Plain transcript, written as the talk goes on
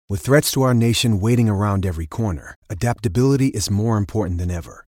With threats to our nation waiting around every corner, adaptability is more important than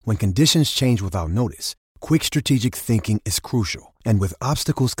ever. When conditions change without notice, quick strategic thinking is crucial. And with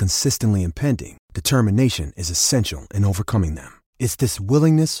obstacles consistently impending, determination is essential in overcoming them. It's this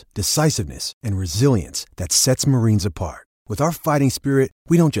willingness, decisiveness, and resilience that sets Marines apart. With our fighting spirit,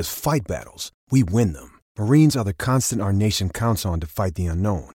 we don't just fight battles, we win them. Marines are the constant our nation counts on to fight the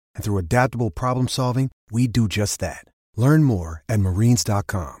unknown. And through adaptable problem solving, we do just that. Learn more at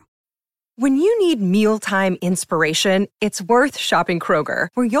marines.com. When you need mealtime inspiration, it's worth shopping Kroger,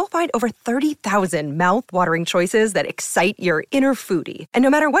 where you'll find over 30,000 mouth-watering choices that excite your inner foodie. And no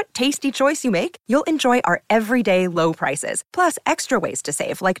matter what tasty choice you make, you'll enjoy our everyday low prices, plus extra ways to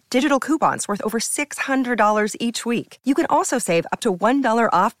save, like digital coupons worth over $600 each week. You can also save up to $1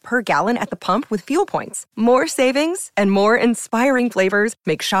 off per gallon at the pump with fuel points. More savings and more inspiring flavors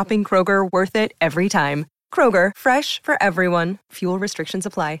make shopping Kroger worth it every time. Kroger, fresh for everyone. Fuel restrictions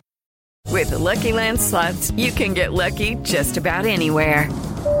apply. With the Lucky Land Slots, you can get lucky just about anywhere.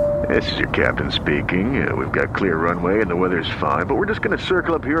 This is your captain speaking. We've got clear runway and the weather's fine, but we're just going to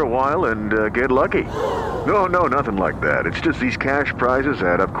circle up here a while and get lucky. No, nothing like that. It's just these cash prizes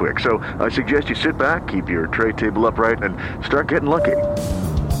add up quick. So I suggest you sit back, keep your tray table upright, and start getting lucky.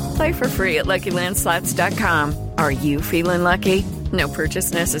 Play for free at LuckyLandSlots.com. Are you feeling lucky? No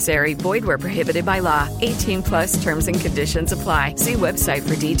purchase necessary. Void where prohibited by law. 18 plus terms and conditions apply. See website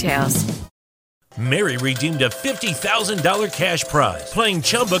for details. Mary redeemed a $50,000 cash prize playing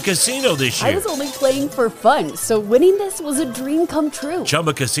Chumba Casino this year. I was only playing for fun, so winning this was a dream come true.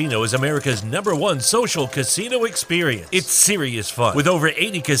 Chumba Casino is America's #1 social casino experience. It's serious fun. With over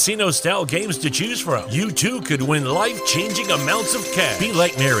 80 casino-style games to choose from, you too could win life-changing amounts of cash. Be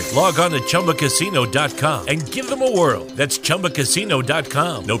like Mary. Log on to ChumbaCasino.com and give them a whirl. That's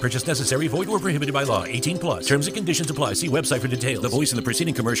ChumbaCasino.com. No purchase necessary. Void where prohibited by law. 18 plus. Terms and conditions apply. See website for details. The voice in the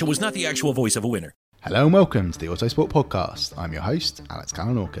preceding commercial was not the actual voice of a winner. Hello and welcome to the Autosport Podcast. I'm your host, Alex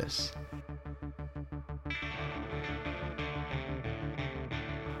Kalinauckas.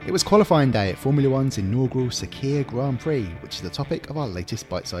 It was qualifying day at Formula One's inaugural Sakhir Grand Prix, which is the topic of our latest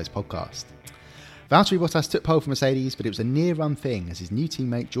bite-sized podcast. Valtteri Bottas took pole for Mercedes, but it was a near-run thing as his new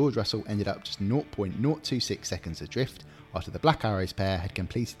teammate George Russell ended up just 0.026 seconds adrift after the Black Arrows pair had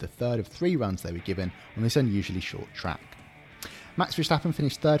completed the third of 3 runs they were given on this unusually short track. Max Verstappen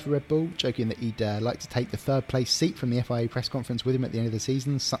finished third for Red Bull, joking that he'd like to take the third place seat from the FIA press conference with him at the end of the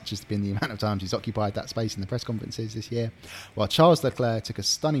season, such has been the amount of times he's occupied that space in the press conferences this year, while Charles Leclerc took a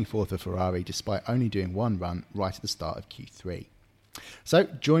stunning fourth for Ferrari despite only doing 1 run right at the start of Q3. So,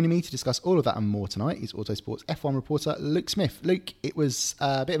 joining me to discuss all of that and more tonight is Autosport's F1 reporter Luke Smith. Luke, it was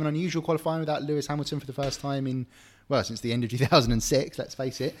a bit of an unusual qualifying without Lewis Hamilton for the first time since the end of 2006, let's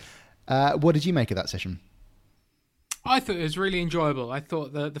face it. What did you make of that session? I thought it was really enjoyable. I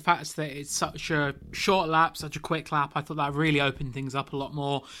thought the fact that it's such a short lap, such a quick lap, I thought that really opened things up a lot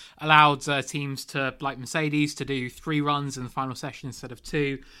more, allowed teams to, like Mercedes, to do 3 runs in the final session instead of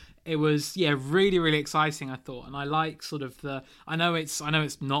 2. It was, really, really exciting, I thought. And I like sort of I know it's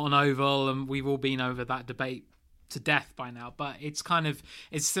not an oval and we've all been over that debate to death by now, but it's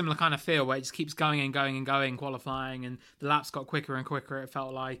a similar kind of feel where it just keeps going and going and going, qualifying, and the laps got quicker and quicker, it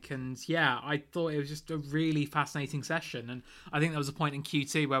felt like. And I thought it was just a really fascinating session. And I think there was a point in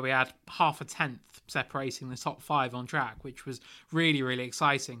Q2 where we had half a tenth separating the top 5 on track, which was really, really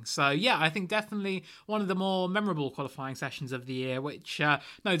exciting. So I think definitely one of the more memorable qualifying sessions of the year, which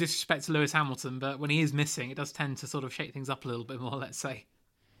no disrespect to Lewis Hamilton, but when he is missing, it does tend to sort of shake things up a little bit more, let's say.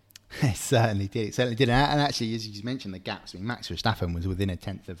 It certainly did. And actually, as you mentioned, the gaps. I mean, Max Verstappen was within a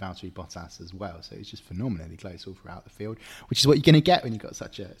tenth of Valtteri Bottas as well. So it's just phenomenally close all throughout the field, which is what you're going to get when you've got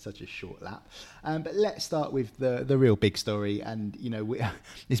such a short lap. But let's start with the real big story. And,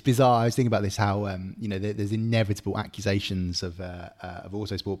 it's bizarre. I was thinking about this, how, there's inevitable accusations of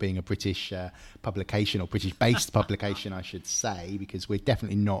Autosport being a British publication, or British-based publication, I should say, because we're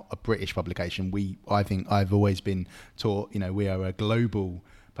definitely not a British publication. I think I've always been taught, we are a global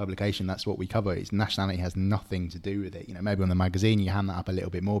publication. That's what we cover. Its nationality has nothing to do with it. Maybe on the magazine you ham that up a little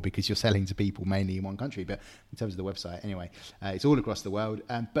bit more because you're selling to people mainly in one country, but in terms of the website anyway, it's all across the world.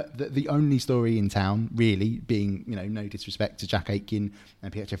 But the only story in town really being, no disrespect to Jack Aitken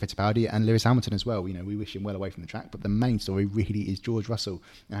and Pietro Fittipaldi and Lewis Hamilton as well. We wish him well away from the track, but the main story really is George Russell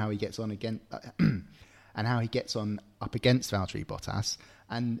and how he gets on again and how he gets on up against Valtteri Bottas,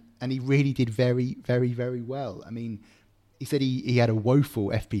 and he really did very, very, very well. I mean, he said he had a woeful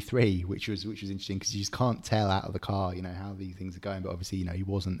FP3, which was interesting because you just can't tell out of the car, how these things are going. But obviously, he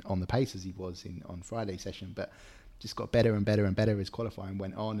wasn't on the pace as he was on Friday's session. But just got better and better and better as qualifying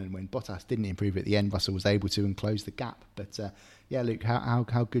went on, and when Bottas didn't improve at the end, Russell was able to and close the gap. But yeah, Luke,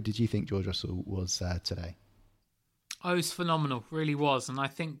 how good did you think George Russell was today? Oh, it was phenomenal, really was. And I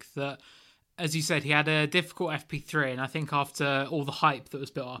think that, as you said, he had a difficult FP3, and I think after all the hype that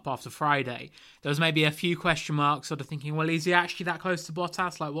was built up after Friday, there was maybe a few question marks, sort of thinking, well, is he actually that close to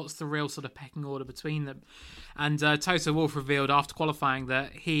Bottas? Like, what's the real sort of pecking order between them? And Toto Wolff revealed after qualifying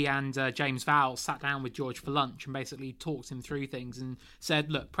that he and James Vowles sat down with George for lunch and basically talked him through things and said,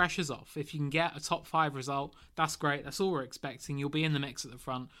 look, pressure's off. If you can get a top 5 result, that's great. That's all we're expecting. You'll be in the mix at the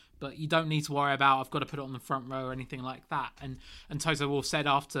front, but you don't need to worry about, I've got to put it on the front row or anything like that. And Toto Wolff said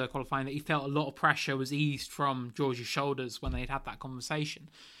after qualifying that he felt a lot of pressure was eased from George's shoulders when they'd had that conversation.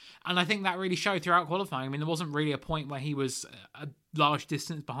 And I think that really showed throughout qualifying. I mean, there wasn't really a point where he was a large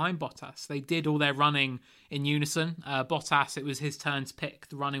distance behind Bottas. They did all their running in unison. Bottas, it was his turn to pick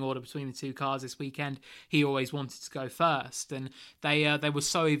the running order between the two cars this weekend. He always wanted to go first, and they were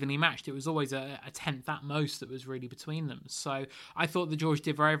so evenly matched. It was always a tenth at most that was really between them. So I thought that George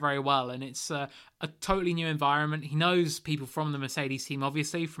did very, very well, and it's a totally new environment. He knows people from the Mercedes team,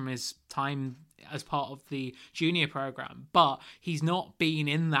 obviously, from his time as part of the junior program, but he's not been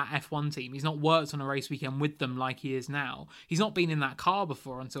in that F1 team. He's not worked on a race weekend with them like he is now. He's not been in that car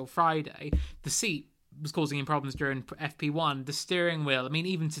before until Friday. The seat was causing him problems during FP1. The steering wheel, I mean,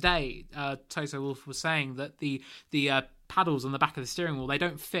 even today, Toto Wolff was saying that the paddles on the back of the steering wheel, they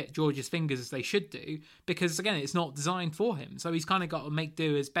don't fit George's fingers as they should do, because again, it's not designed for him. So he's kind of got to make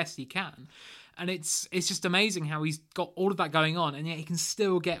do as best he can. And it's just amazing how he's got all of that going on, and yet he can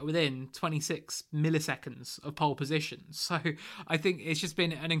still get within 26 milliseconds of pole position. So I think it's just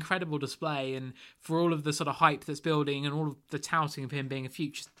been an incredible display, and for all of the sort of hype that's building and all of the touting of him being a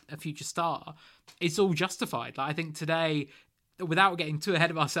future star, it's all justified. Like, I think today, without getting too ahead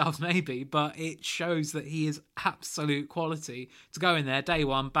of ourselves maybe, but it shows that he is absolute quality to go in there, day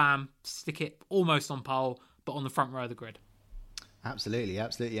one, bam, stick it almost on pole, but on the front row of the grid. Absolutely.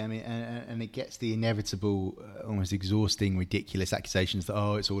 I mean, and it gets the inevitable, almost exhausting, ridiculous accusations that,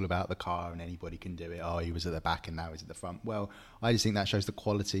 oh, it's all about the car and anybody can do it. Oh, he was at the back and now he's at the front. Well, I just think that shows the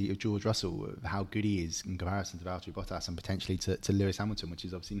quality of George Russell, of how good he is in comparison to Valtteri Bottas and potentially to Lewis Hamilton, which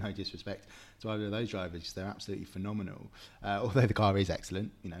is obviously no disrespect to either of those drivers. They're absolutely phenomenal. Although the car is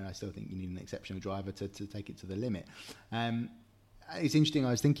excellent, I still think you need an exceptional driver to take it to the limit. It's interesting,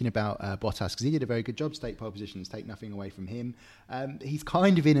 I was thinking about Bottas, because he did a very good job to take pole positions, take nothing away from him. He's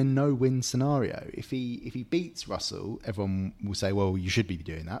kind of in a no-win scenario. If he beats Russell, everyone will say, well, you should be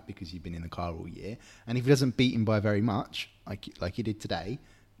doing that because you've been in the car all year. And if he doesn't beat him by very much, like he did today,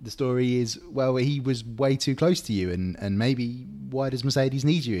 the story is, well, he was way too close to you, and maybe why does Mercedes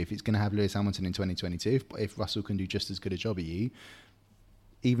need you if it's going to have Lewis Hamilton in 2022? If Russell can do just as good a job at you,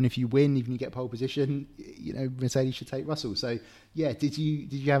 even if you win, even if you get pole position, Mercedes should take Russell. So, yeah, did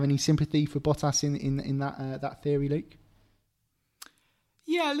you have any sympathy for Bottas in that theory, Luke?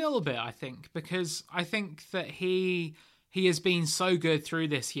 Yeah, a little bit, I think, because I think that he has been so good through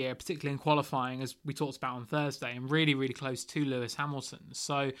this year, particularly in qualifying, as we talked about on Thursday, and really, really close to Lewis Hamilton.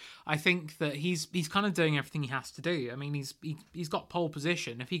 So I think that he's kind of doing everything he has to do. I mean, he's got pole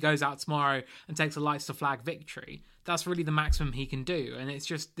position. If he goes out tomorrow and takes a lights to flag victory, that's really the maximum he can do. And it's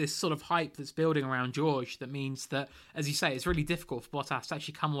just this sort of hype that's building around George that means that, as you say, it's really difficult for Bottas to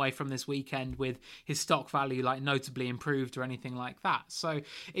actually come away from this weekend with his stock value like notably improved or anything like that. So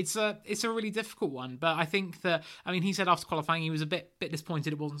it's a really difficult one. But I think that, I mean, he said after qualifying he was a bit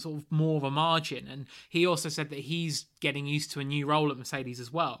disappointed it wasn't sort of more of a margin. And he also said that he's getting used to a new role at Mercedes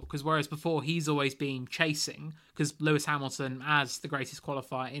as well, because whereas before he's always been chasing, because Lewis Hamilton, as the greatest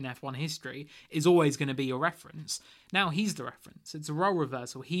qualifier in F1 history, is always going to be your reference. Now he's the reference. It's a role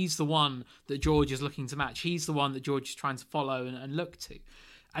reversal. He's the one that George is looking to match. He's the one that George is trying to follow and look to.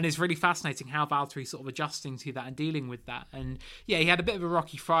 And it's really fascinating how Valtteri's sort of adjusting to that and dealing with that. And yeah, he had a bit of a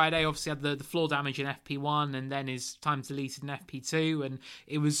rocky Friday. Obviously had the floor damage in FP1 and then his time deleted in FP2. And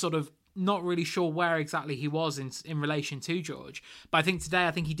it was sort of not really sure where exactly he was in relation to George. But I think today,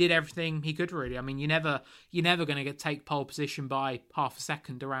 he did everything he could, really. I mean, you're never going to take pole position by half a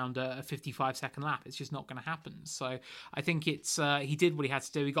second around a 55-second lap. It's just not going to happen. So I think he did what he had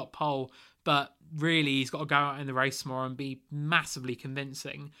to do. He got pole, but really he's got to go out in the race more and be massively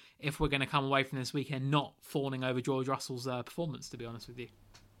convincing if we're going to come away from this weekend not fawning over George Russell's performance, to be honest with you.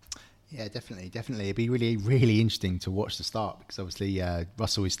 Yeah, definitely. It'd be really, really interesting to watch the start, because obviously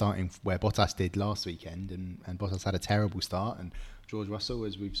Russell is starting where Bottas did last weekend, and Bottas had a terrible start, and George Russell,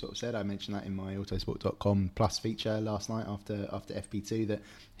 as we've sort of said. I mentioned that in my Autosport.com Plus feature last night after FP2, that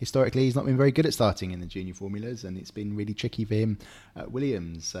historically he's not been very good at starting in the junior formulas, and it's been really tricky for him at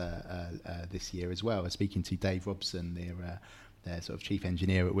Williams this year as well. I was speaking to Dave Robson, their sort of chief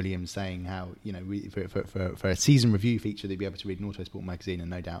engineer at Williams, saying how, you know, for a season review feature they'd be able to read an Autosport magazine,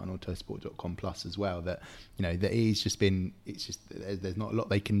 and no doubt on Autosport.com Plus as well, that, you know, that he's just been, it's just, there's not a lot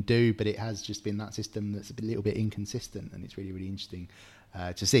they can do, but it has just been that system that's a little bit inconsistent, and it's really, really interesting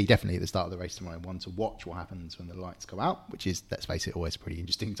to see. Definitely at the start of the race tomorrow, one to watch what happens when the lights go out, which is, let's face it, always a pretty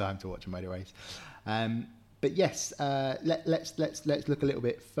interesting time to watch a motor race. But yes, let's look a little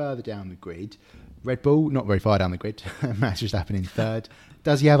bit further down the grid. Red Bull, not very far down the grid. Max Verstappen in third.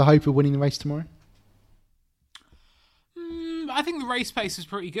 Does he have a hope of winning the race tomorrow? I think the race pace was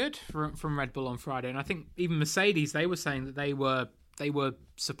pretty good from Red Bull on Friday, and I think even Mercedes, they were saying that they were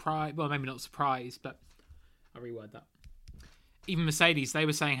surprised. Well, maybe not surprised, but I'll reword that. Even Mercedes, they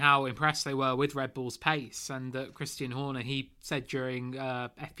were saying how impressed they were with Red Bull's pace, and that Christian Horner, he said during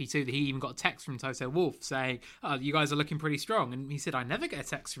FP2 that he even got a text from Toto Wolff saying, "Oh, you guys are looking pretty strong," and he said, "I never get a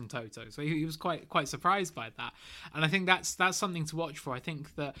text from Toto," so he was quite surprised by that, and I think that's something to watch for. I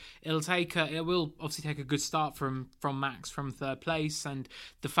think that it will obviously take a good start from Max from third place, and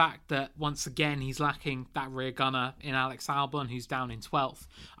the fact that once again he's lacking that rear gunner in Alex Albon, who's down in 12th.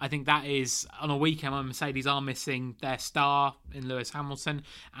 I think that is on a weekend when Mercedes are missing their star in Lewis Hamilton,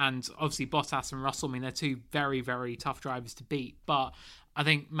 and obviously Bottas and Russell. I mean, they're two very, very tough drivers to beat, but I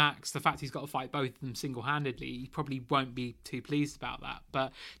think Max, the fact he's got to fight both of them single-handedly, he probably won't be too pleased about that.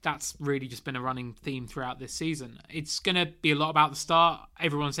 But that's really just been a running theme throughout this season. It's going to be a lot about the start.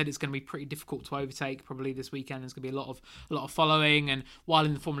 Everyone said it's going to be pretty difficult to overtake probably this weekend. There's going to be a lot of following. And while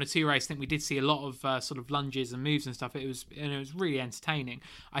in the Formula 2 race, I think we did see a lot of sort of lunges and moves and stuff. It was really entertaining.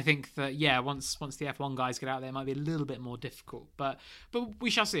 I think that, yeah, once the F1 guys get out there, it might be a little bit more difficult. But we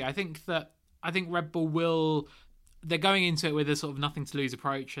shall see. I think Red Bull will... They're going into it with a sort of nothing to lose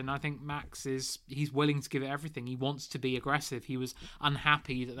approach, and I think Max he's willing to give it everything. He wants to be aggressive. He was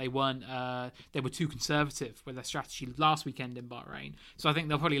unhappy that they were too conservative with their strategy last weekend in Bahrain. So I think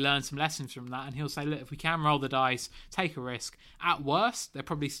they'll probably learn some lessons from that, and he'll say, look, if we can roll the dice, take a risk, at worst, they're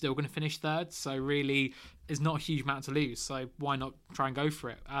probably still going to finish third. So really, there's not a huge amount to lose, so why not try and go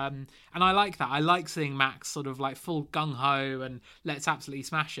for it? And I like that. I like seeing Max sort of like full gung-ho and let's absolutely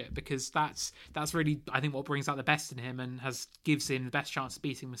smash it, because that's really, I think, what brings out the best in him and gives him the best chance of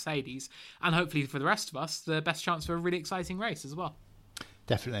beating Mercedes, and hopefully for the rest of us, the best chance for a really exciting race as well.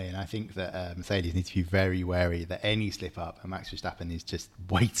 Definitely, and I think that Mercedes needs to be very wary that any slip up, and Max Verstappen is just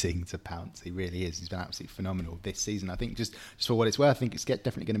waiting to pounce. He really is. He's been absolutely phenomenal this season. I think just for what it's worth, I think it's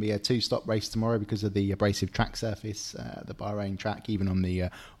definitely going to be a two-stop race tomorrow because of the abrasive track surface, the Bahrain track. Even on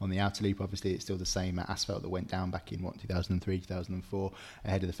the outer loop, obviously it's still the same asphalt that went down back in 2003, 2004,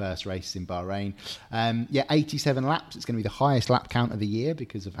 ahead of the first race in Bahrain. 87 laps. It's going to be the highest lap count of the year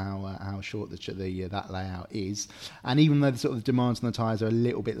because of how short that layout is. And even though the sort of demands on the tyres are a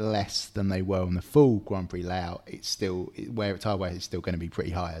little bit less than they were on the full Grand Prix layout, it's still, where it's hardware, it's still going to be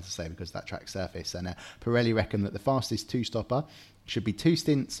pretty high, as I say, because of that track surface. And Pirelli reckon that the fastest two-stopper should be two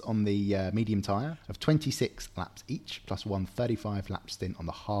stints on the medium tyre of 26 laps each, plus one 35-lap stint on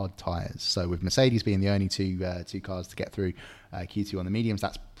the hard tyres. So with Mercedes being the only two cars to get through Q2 on the mediums,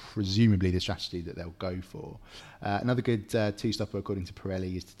 that's presumably the strategy that they'll go for. Another good two-stopper, according to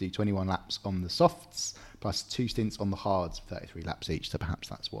Pirelli, is to do 21 laps on the softs, plus two stints on the hards, 33 laps each. So perhaps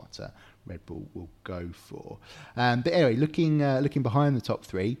that's what Red Bull will go for. But anyway, looking behind the top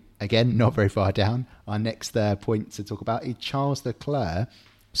three, again, not very far down, our next point to talk about is Charles Leclerc.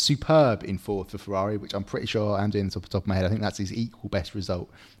 Superb in fourth for Ferrari, which I'm pretty sure I'm doing this off the top of my head. I think that's his equal best result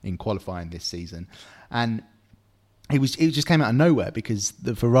in qualifying this season. And it just came out of nowhere because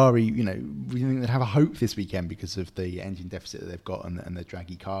the Ferrari, we think they'd have a hope this weekend because of the engine deficit that they've got and the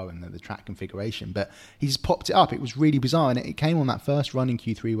draggy car and the track configuration. But he just popped it up. It was really bizarre. And it came on that first run in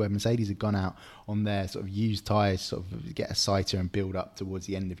Q3 where Mercedes had gone out on their sort of used tyres, sort of get a sighter and build up towards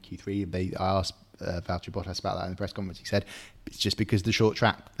the end of Q3. I asked Valtteri Bottas about that in the press conference. He said it's just because the short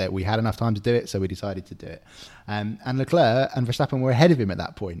track that we had enough time to do it, so we decided to do it. And Leclerc and Verstappen were ahead of him at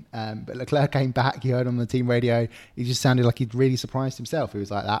that point. But Leclerc came back. He heard on the team radio. He just sounded like he'd really surprised himself. He was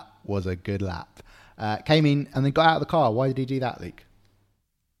like, "That was a good lap." Came in and then got out of the car. Why did he do that, Luke?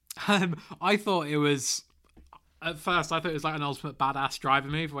 I thought it was. At first, I thought it was like an ultimate badass driver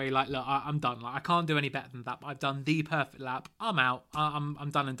move where you're like, look, I'm done. Like, I can't do any better than that. But I've done the perfect lap. I'm out.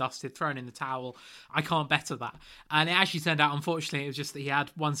 I'm done and dusted, thrown in the towel. I can't better that. And it actually turned out, unfortunately, it was just that he had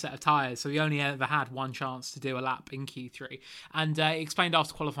one set of tyres. So he only ever had one chance to do a lap in Q3. And he explained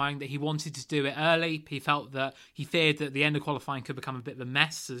after qualifying that he wanted to do it early. He felt that he feared that the end of qualifying could become a bit of a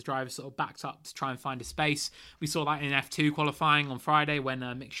mess as drivers sort of backed up to try and find a space. We saw that in F2 qualifying on Friday when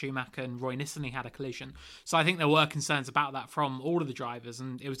Mick Schumacher and Roy Nissany had a collision. So I think there were concerns about that from all of the drivers,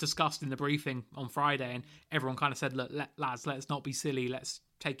 and it was discussed in the briefing on Friday, and everyone kind of said, look, lads, let's not be silly, let's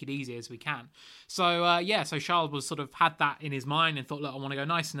take it easy as we can. So so Charles was sort of had that in his mind and thought, look, I want to go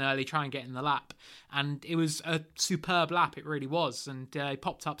nice and early, try and get in the lap. And it was a superb lap, it really was. And he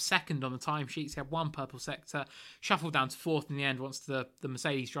popped up second on the timesheets. He had one purple sector, shuffled down to fourth in the end once the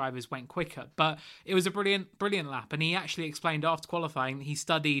Mercedes drivers went quicker. But it was a brilliant lap. And he actually explained after qualifying that he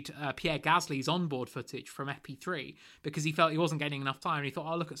studied Pierre Gasly's onboard footage from FP3 because he felt he wasn't getting enough time. And he thought,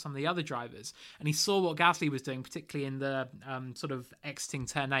 I'll look at some of the other drivers. And he saw what Gasly was doing, particularly in the sort of exiting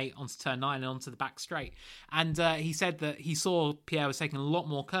turn 8 onto turn 9 and onto the back straight. And he said that he saw Pierre was taking a lot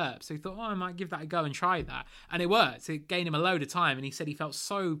more curbs. So he thought, I might give that a go and try that. And it worked. It gained him a load of time. And he said he felt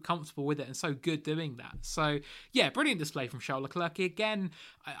so comfortable with it and so good doing that. So, yeah, brilliant display from Charles Leclerc. Again,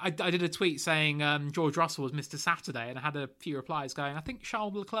 I did a tweet saying George Russell was Mr. Saturday, and I had a few replies going, I think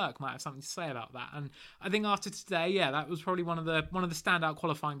Charles Leclerc might have something to say about that. And I think after today, yeah, that was probably one of the standout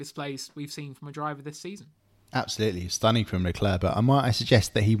qualifying displays we've seen from a driver this season. Absolutely stunning from Leclerc, but I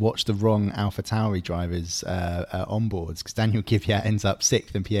suggest that he watched the wrong AlphaTauri drivers onboards, because Daniel Kvyat ends up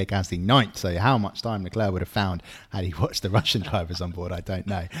 6th and Pierre Gasly 9th. So how much time Leclerc would have found had he watched the Russian drivers on board, I don't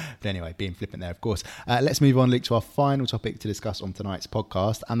know. But anyway, being flippant there, of course. Let's move on, Luke, to our final topic to discuss on tonight's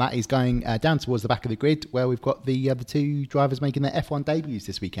podcast, and that is going down towards the back of the grid, where we've got the two drivers making their F1 debuts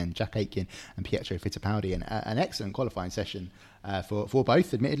this weekend, Jack Aitken and Pietro Fittipaldi, and an excellent qualifying session for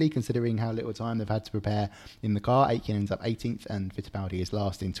both, admittedly, considering how little time they've had to prepare in the car. Aitken ends up 18th and Fittipaldi is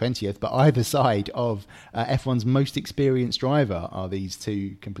last in 20th. But either side of F1's most experienced driver are these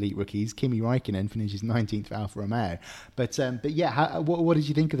two complete rookies. Kimi Räikkönen finishes 19th for Alfa Romeo. But yeah, what did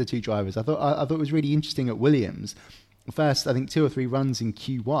you think of the two drivers? I thought it was really interesting at Williams. First, I think 2 or 3 runs in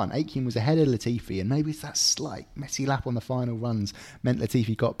Q1, Aitken was ahead of Latifi, and maybe it's that slight messy lap on the final runs meant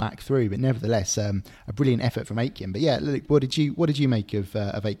Latifi got back through. But nevertheless, a brilliant effort from Aitken. But yeah, look, what did you make of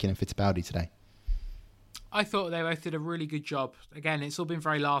Aitken and Fittipaldi today? I thought they both did a really good job. Again, it's all been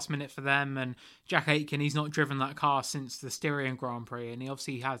very last minute for them, and Jack Aitken, he's not driven that car since the Styrian Grand Prix, and he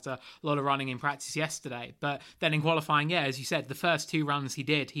obviously has a lot of running in practice yesterday. But then in qualifying, yeah, as you said, the first 2 runs he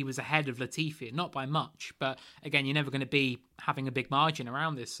did, he was ahead of Latifi, not by much, but again, you're never going to be having a big margin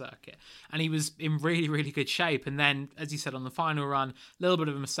around this circuit. And he was in really, really good shape. And then, as you said, on the final run, a little bit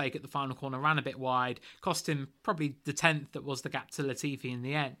of a mistake at the final corner, ran a bit wide, cost him probably the 10th that was the gap to Latifi in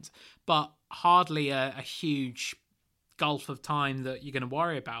the end. But hardly a huge gulf of time that you're going to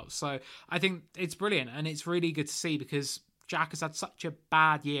worry about. So I think it's brilliant, and it's really good to see, because Jack has had such a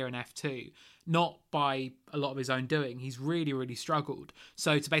bad year in F2, not by a lot of his own doing. He's really, really struggled.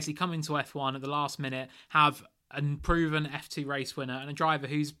 So to basically come into F1 at the last minute, have a proven F2 race winner and a driver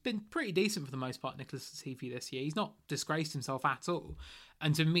who's been pretty decent for the most part, Nicholas Latifi, this year. He's not disgraced himself at all.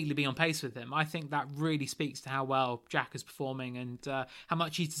 And to immediately be on pace with him, I think that really speaks to how well Jack is performing and how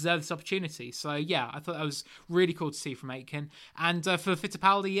much he deserves this opportunity. So, yeah, I thought that was really cool to see from Aitken. And for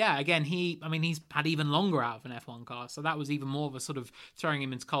Fittipaldi, yeah, again, he's had even longer out of an F1 car, so that was even more of a sort of throwing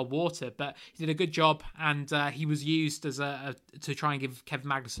him into cold water. But he did a good job, and he was used as to try and give Kevin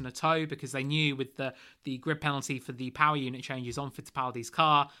Magnussen a tow, because they knew with the grid penalty for the power unit changes on Fittipaldi's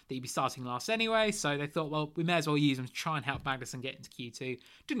car that he'd be starting last anyway. So they thought, well, we may as well use him to try and help Magnussen get into Q2.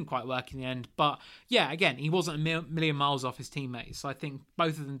 Didn't quite work in the end, but yeah, again, he wasn't a million miles off his teammates, so I think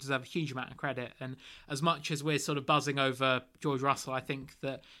both of them deserve a huge amount of credit. And as much as we're sort of buzzing over George Russell, I think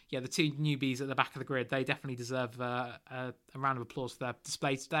that, yeah, the two newbies at the back of the grid, they definitely deserve a round of applause for their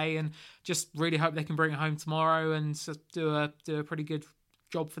display today, and just really hope they can bring it home tomorrow and do a pretty good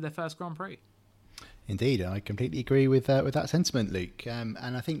job for their first Grand Prix. Indeed, I completely agree with that sentiment, Luke. And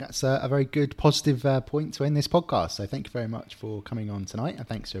I think that's a very good, positive point to end this podcast. So thank you very much for coming on tonight, and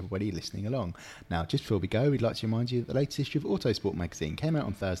thanks to everybody listening along. Now, just before we go, we'd like to remind you that the latest issue of Autosport magazine came out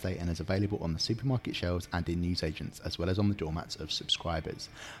on Thursday and is available on the supermarket shelves and in newsagents, as well as on the doormats of subscribers.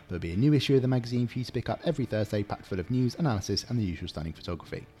 There'll be a new issue of the magazine for you to pick up every Thursday, packed full of news, analysis, and the usual stunning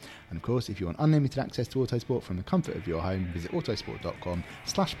photography. And of course, if you want unlimited access to Autosport from the comfort of your home, visit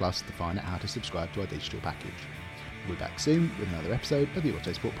autosport.com/plus to find out how to subscribe to our digital package. We'll be back soon with another episode of the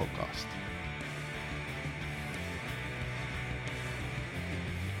Autosport Podcast.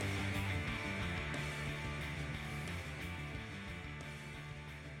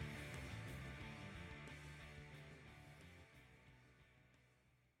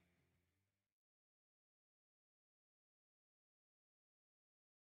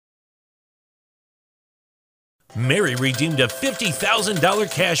 Mary redeemed a $50,000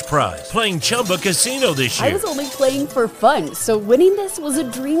 cash prize playing Chumba Casino this year. I was only playing for fun, so winning this was a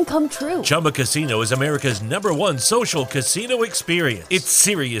dream come true. Chumba Casino is America's #1 social casino experience. It's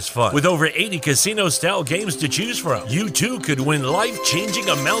serious fun. With over 80 casino-style games to choose from, you too could win life-changing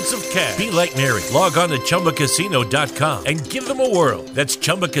amounts of cash. Be like Mary. Log on to ChumbaCasino.com and give them a whirl. That's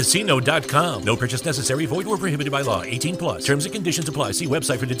ChumbaCasino.com. No purchase necessary. Void where prohibited by law. 18 plus. Terms and conditions apply. See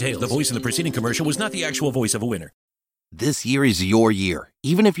website for details. The voice in the preceding commercial was not the actual voice of a winner. This year is your year,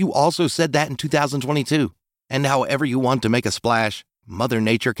 even if you also said that in 2022. And however you want to make a splash, Mother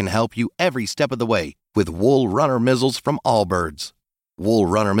Nature can help you every step of the way with Wool Runner Mizzles from Allbirds. Wool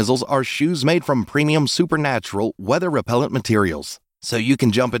Runner Mizzles are shoes made from premium supernatural weather-repellent materials, so you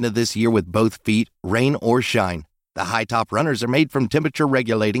can jump into this year with both feet, rain or shine. The high-top runners are made from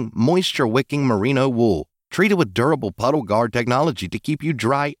temperature-regulating, moisture-wicking merino wool, treated with durable puddle guard technology to keep you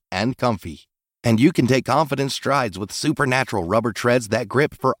dry and comfy. And you can take confident strides with supernatural rubber treads that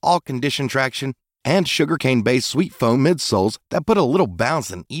grip for all condition traction and sugarcane-based sweet foam midsoles that put a little bounce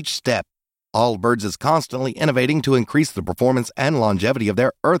in each step. Allbirds is constantly innovating to increase the performance and longevity of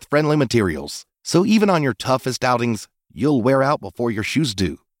their earth-friendly materials. So even on your toughest outings, you'll wear out before your shoes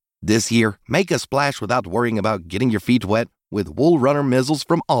do. This year, make a splash without worrying about getting your feet wet with Wool Runner Mizzles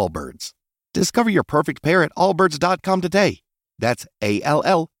from Allbirds. Discover your perfect pair at allbirds.com today. That's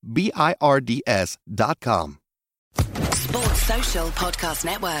ALLBIRDS.com. Sports Social Podcast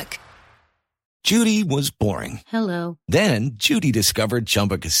Network. Judy was boring. Hello. Then Judy discovered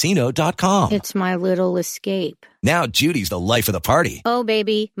ChumbaCasino.com. It's my little escape. Now Judy's the life of the party. Oh,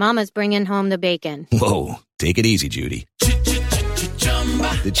 baby, mama's bringing home the bacon. Whoa, take it easy, Judy.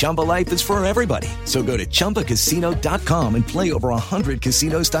 The Chumba life is for everybody. So go to ChumbaCasino.com and play over 100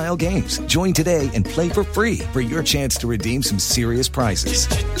 casino-style games. Join today and play for free for your chance to redeem some serious prizes.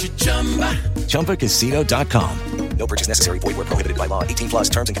 ChumbaCasino.com. No purchase necessary. Void where prohibited by law. 18 plus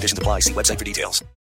terms and conditions apply. See website for details.